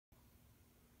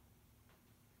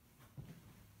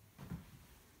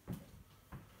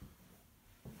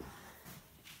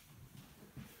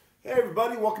Hey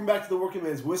everybody, welcome back to the Working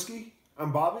Man's Whiskey.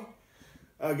 I'm Bobby.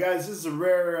 Guys, this is a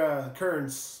rare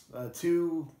occurrence.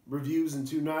 2 reviews in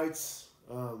 2 nights.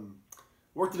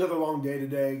 Worked another long day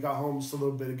today, got home just a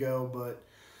little bit ago, but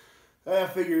I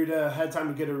figured I had time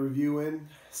to get a review in.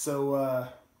 So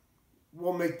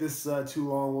won't make this too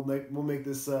long. We'll make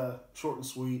this short and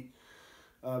sweet.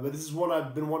 But this is one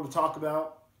I've been wanting to talk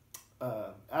about.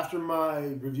 After my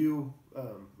review,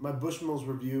 my Bushmill's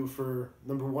review for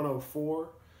number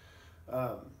 104,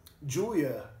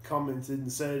 Julia commented and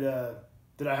said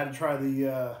that I had to try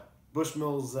the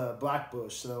Bushmill's Black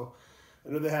Bush. So I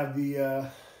know they have the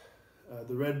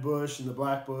Red Bush and the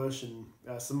Black Bush and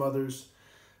some others.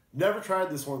 Never tried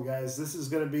this one, guys. This is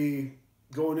going to be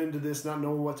going into this not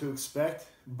knowing what to expect,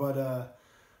 but I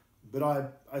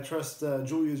trust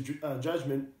Julia's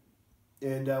judgment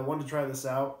and wanted to try this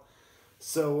out.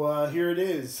 So here it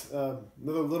is,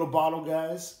 another little bottle,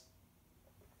 guys.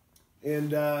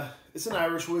 And it's an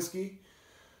Irish whiskey.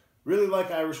 Really like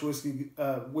Irish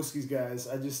whiskeys, guys.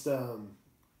 I just, I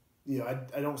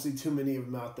don't see too many of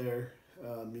them out there.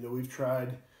 We've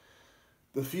tried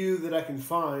the few that I can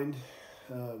find.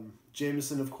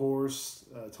 Jameson, of course,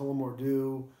 Tullamore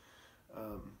Dew,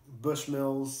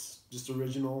 Bushmill's, just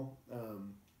original,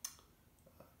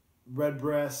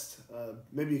 Redbreast,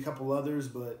 maybe a couple others,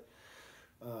 but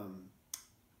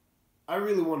I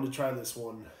really wanted to try this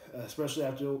one, especially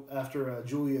after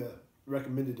Julia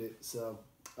recommended it. So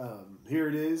here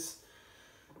it is.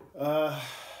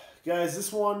 Guys,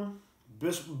 this one,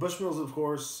 Bushmill's, of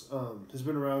course, has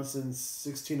been around since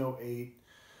 1608.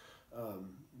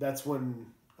 That's when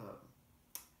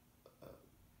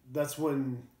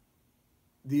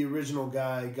the original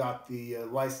guy got the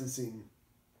licensing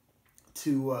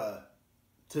to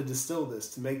distill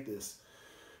this, to make this.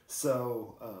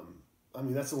 So,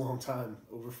 that's a long time,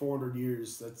 over 400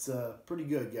 years. That's pretty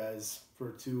good, guys,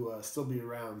 for it to still be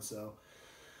around. So,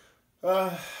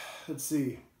 let's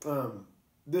see.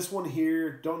 This one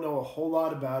here, don't know a whole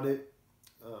lot about it.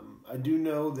 I do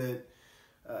know that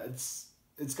it's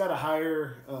got a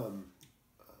higher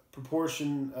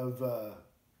proportion of a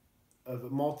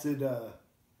malted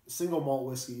single malt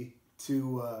whiskey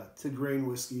to grain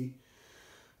whiskey.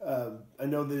 I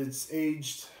know that it's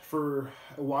aged for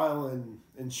a while in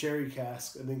sherry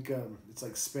cask. I think it's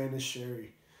like Spanish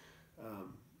sherry,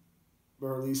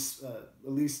 or at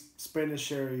least Spanish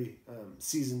sherry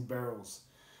seasoned barrels.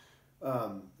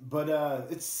 But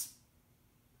it's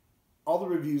all the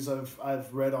reviews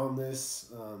I've read on this.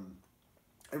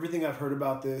 Everything I've heard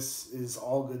about this is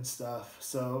all good stuff.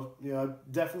 So I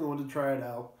definitely wanted to try it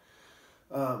out.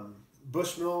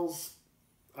 Bushmill's.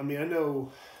 I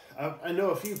know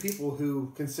a few people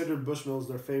who consider Bushmill's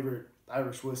their favorite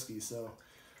Irish whiskey, so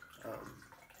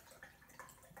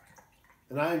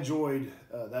and I enjoyed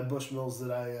that Bushmill's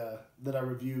that I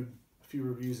reviewed a few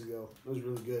reviews ago. It was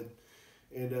really good,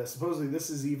 and supposedly this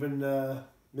is even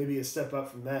maybe a step up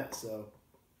from that. So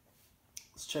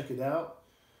let's check it out.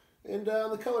 And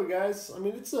the color, guys.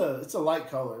 It's a light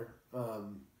color.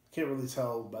 Can't really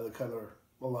tell by the color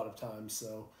a lot of times,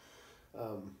 so.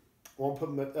 Won't put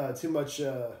too much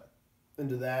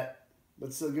into that.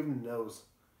 Let's give him a nose.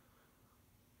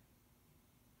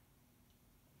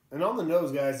 And on the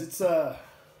nose, guys, it's got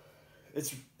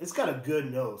a good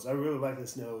nose. I really like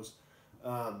this nose.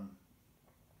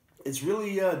 It's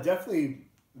really definitely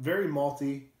very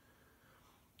malty.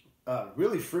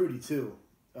 Really fruity too.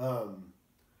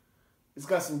 It's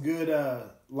got some good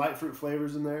light fruit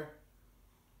flavors in there.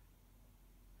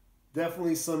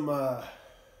 Definitely some of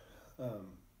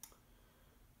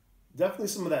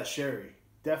that sherry.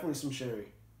 Definitely some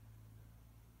sherry.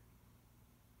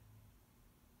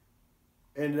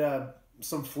 And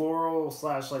some floral /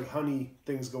 like honey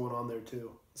things going on there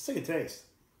too. Let's take a taste.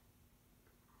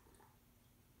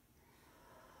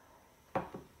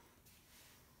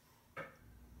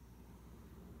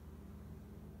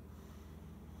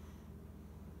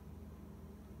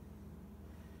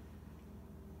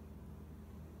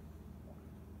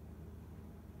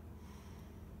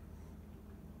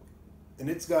 And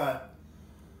it's got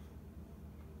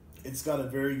a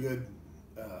very good,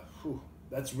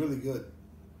 that's really good.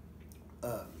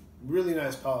 Really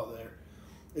nice palate there.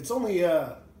 It's only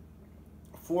 40%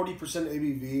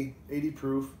 ABV, 80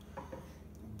 proof,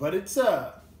 but it's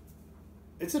a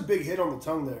big hit on the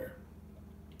tongue there.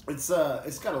 It's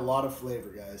got a lot of flavor,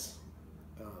 guys.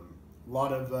 A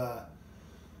lot of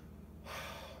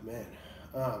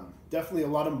definitely a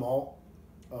lot of malt.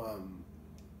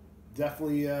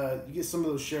 Definitely, you get some of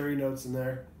those sherry notes in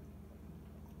there.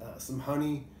 Some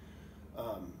honey.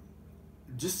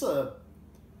 There's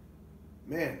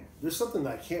something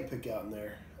that I can't pick out in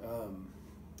there.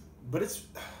 But it's,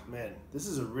 man, this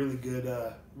is a really good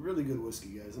whiskey,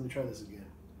 guys. Let me try this again.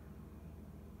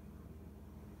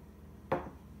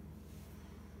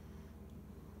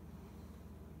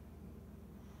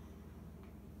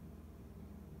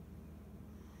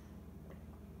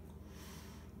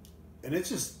 And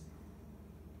it's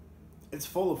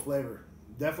full of flavor.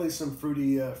 Definitely some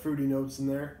fruity notes in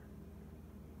there.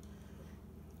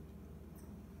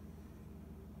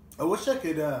 I wish I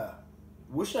could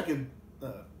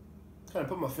kind of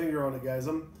put my finger on it, guys.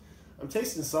 I'm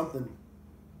tasting something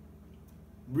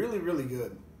really, really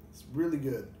good. It's really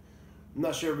good. I'm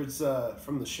not sure if it's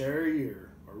from the sherry or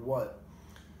what,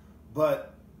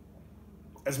 but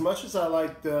as much as I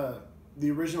liked the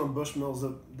original Bushmills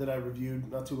that I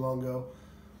reviewed not too long ago,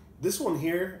 this one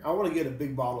here, I want to get a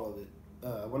big bottle of it.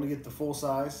 I want to get the full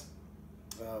size.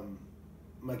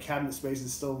 My cabinet space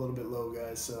is still a little bit low,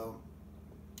 guys, so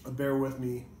bear with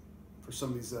me for some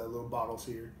of these little bottles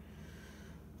here.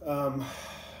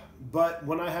 But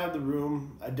when I have the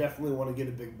room, I definitely want to get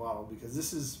a big bottle because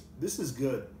this is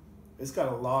good. It's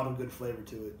got a lot of good flavor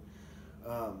to it.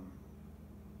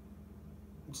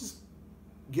 Just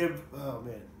give, oh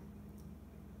man.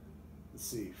 Let's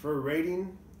see. For a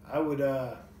rating,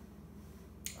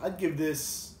 I'd give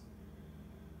this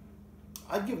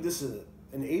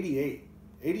an 88.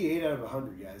 88 out of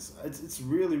 100, guys. It's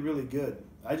really, really good.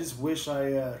 I just wish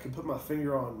I could put my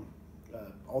finger on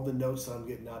all the notes that I'm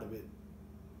getting out of it.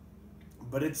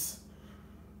 But it's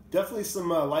definitely some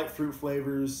light fruit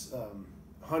flavors,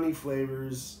 honey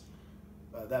flavors.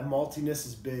 That maltiness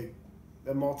is big.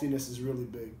 That maltiness is really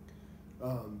big.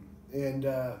 And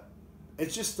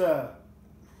it's just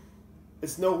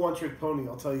it's no one-trick pony.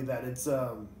 I'll tell you that. It's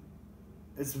a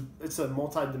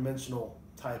multi-dimensional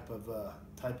type of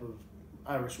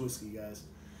Irish whiskey, guys.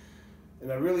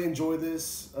 And I really enjoy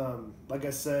this. Like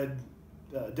I said,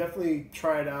 definitely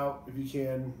try it out if you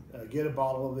can. Get a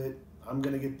bottle of it. I'm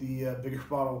going to get the bigger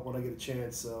bottle when I get a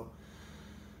chance. So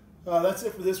that's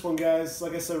it for this one, guys.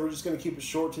 Like I said, we're just going to keep it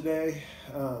short today.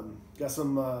 Got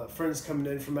some friends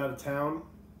coming in from out of town,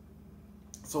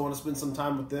 so I want to spend some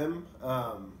time with them.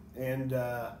 And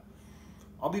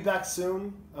I'll be back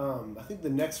soon. I think the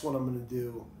next one I'm going to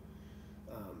do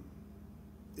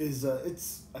is I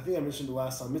think I mentioned it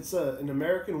last time. It's an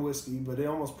American whiskey, but it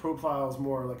almost profiles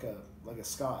more like a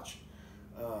Scotch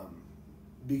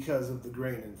because of the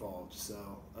grain involved. So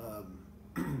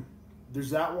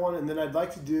there's that one, and then I'd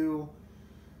like to do.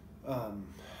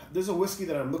 There's a whiskey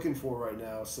that I'm looking for right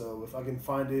now, so if I can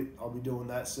find it, I'll be doing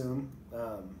that soon.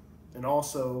 And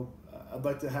also, I'd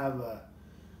like to have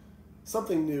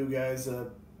something new, guys.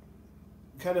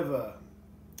 Kind of a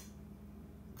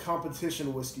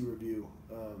competition whiskey review.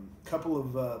 Couple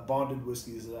of bonded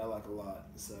whiskeys that I like a lot.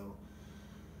 So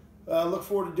look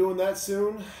forward to doing that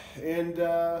soon. And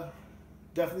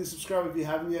definitely subscribe if you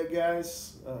haven't yet,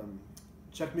 guys.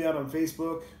 Check me out on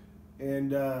Facebook,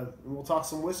 and we'll talk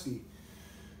some whiskey.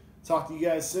 Talk to you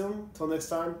guys soon. Till next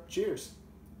time, cheers.